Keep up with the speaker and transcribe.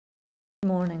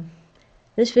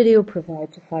This video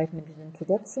provides a 5-minute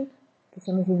introduction to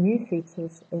some of the new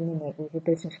features in the NetWeaver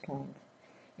Business Client,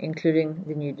 including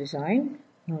the new design,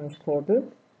 known as Core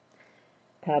Boot,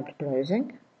 tabbed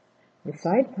browsing, the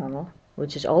side panel,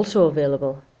 which is also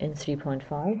available in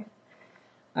 3.5,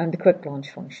 and the quick launch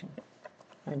function.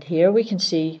 And here we can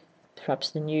see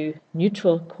perhaps the new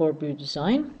neutral Core Boot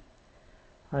design.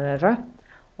 However,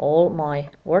 all my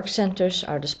work centers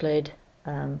are displayed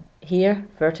here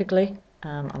vertically,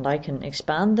 and I can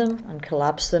expand them and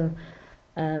collapse them.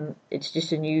 It's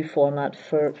just a new format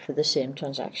for the same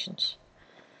transactions.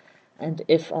 And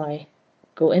if I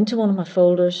go into one of my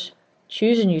folders,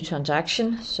 choose a new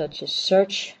transaction such as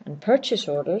search and purchase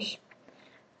orders,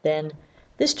 then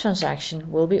this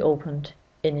transaction will be opened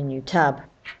in a new tab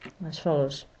as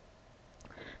follows.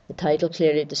 The title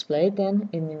clearly displayed then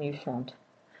in the new font.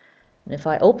 And if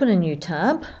I open a new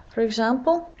tab, for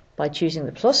example, by choosing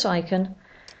the plus icon,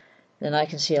 then I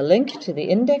can see a link to the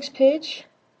index page.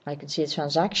 I can see the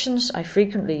transactions I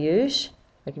frequently use.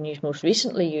 I can use most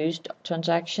recently used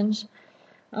transactions.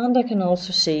 And I can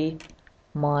also see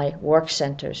my work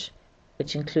centers,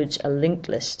 which includes a linked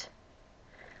list.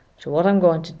 So what I'm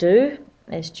going to do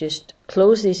is just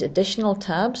close these additional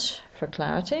tabs for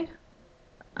clarity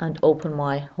and open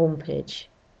my home page.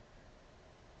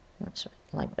 That's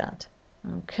right, like that.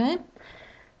 Okay,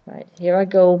 right, here I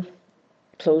go,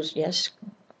 close, yes,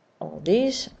 all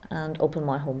these, and open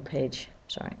my home page.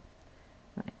 Sorry.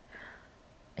 Right.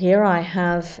 Here I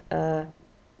have a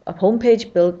home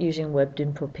page built using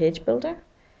WebDynpro Page Builder.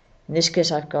 In this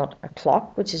case, I've got a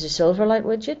clock, which is a Silverlight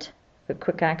widget for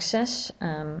quick access,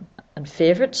 and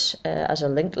favorites as a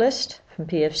linked list from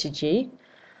PFCG.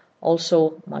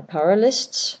 Also my power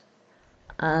lists,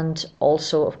 and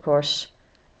also, of course,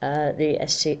 the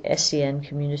SCN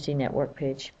community network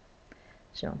page.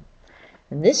 So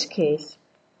in this case,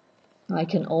 I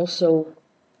can also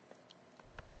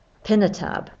pin a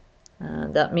tab.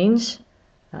 That means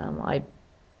I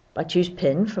choose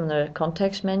pin from the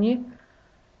context menu.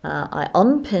 I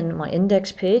unpin my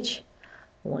index page.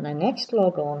 When I next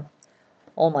log on,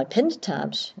 all my pinned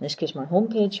tabs, in this case my home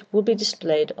page, will be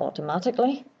displayed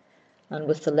automatically and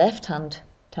with the left hand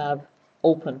tab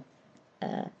open.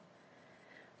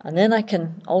 And then I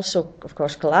can also, of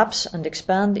course, collapse and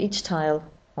expand each tile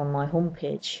on my home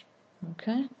page.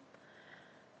 Okay.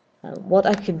 What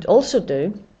I could also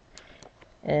do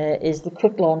is the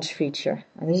quick launch feature,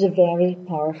 and this is a very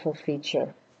powerful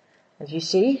feature. As you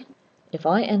see, if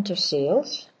I enter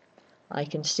sales, I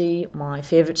can see my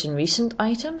favorites and recent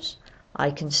items.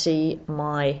 I can see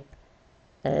my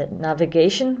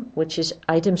navigation, which is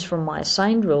items from my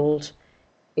assigned roles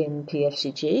in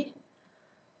PFCG.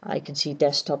 I can see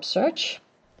desktop search,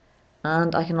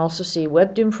 and I can also see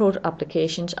WebDynpro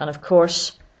applications, and of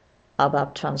course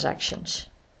ABAP transactions.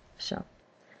 So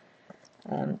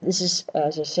this is,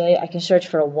 as I say, I can search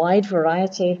for a wide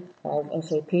variety of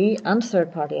SAP and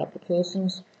third-party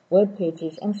applications, web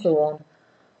pages, and so on,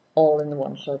 all in the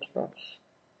one search box.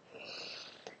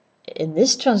 In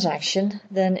this transaction,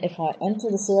 then, if I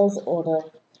enter the sales order,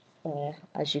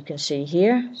 as you can see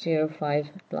here,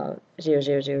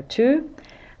 050002,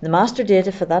 the master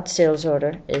data for that sales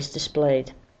order is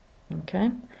displayed.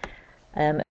 Okay.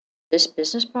 This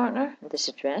business partner, this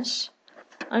address,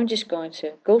 I'm just going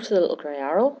to go to the little grey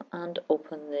arrow and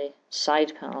open the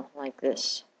side panel like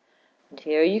this. And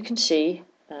here you can see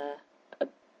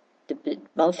the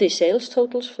monthly sales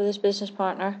totals for this business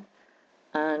partner,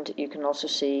 and you can also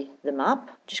see the map.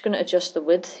 I'm just going to adjust the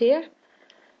width here.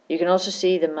 You can also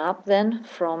see the map then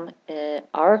from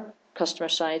our customer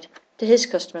side to his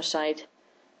customer side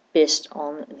based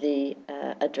on the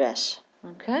address.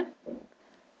 Okay,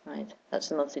 right, that's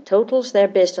the monthly totals. They're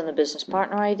based on the business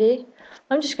partner ID.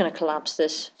 I'm just going to collapse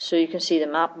this so you can see the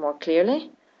map more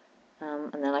clearly,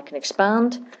 and then I can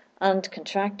expand and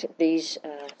contract these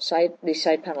side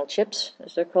panel chips,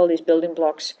 as they're called, these building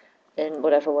blocks, in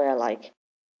whatever way I like.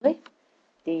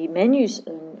 The menus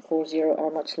in 4.0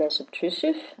 are much less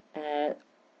obtrusive,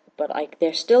 but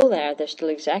they're still there. They're still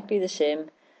exactly the same.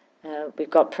 We've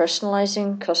got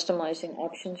personalizing, customizing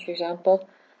options, for example.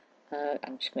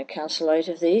 I'm just going to cancel out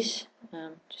of these.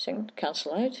 Just a second,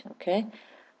 cancel out. Okay.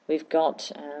 We've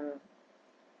got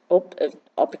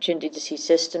opportunity to see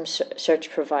systems,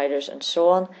 search providers, and so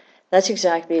on. That's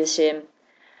exactly the same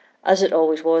as it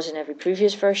always was in every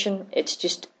previous version. It's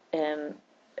just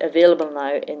available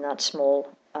now in that small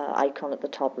icon at the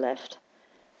top left.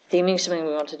 Theming is something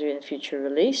we want to do in the future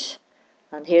release.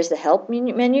 And here's the help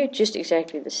menu, just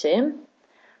exactly the same.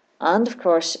 And of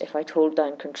course, if I hold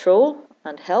down Control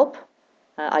and Help,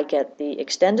 I get the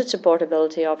extended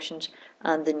supportability options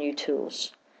and the new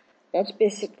tools. That's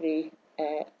basically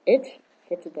it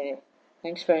for today.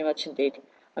 Thanks very much indeed.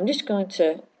 I'm just going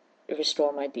to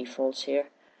restore my defaults here.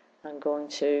 I'm going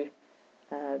to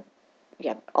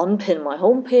unpin my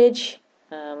home page,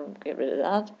 get rid of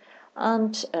that,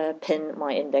 and pin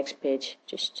my index page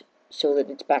just so that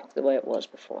it's back to the way it was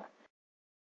before.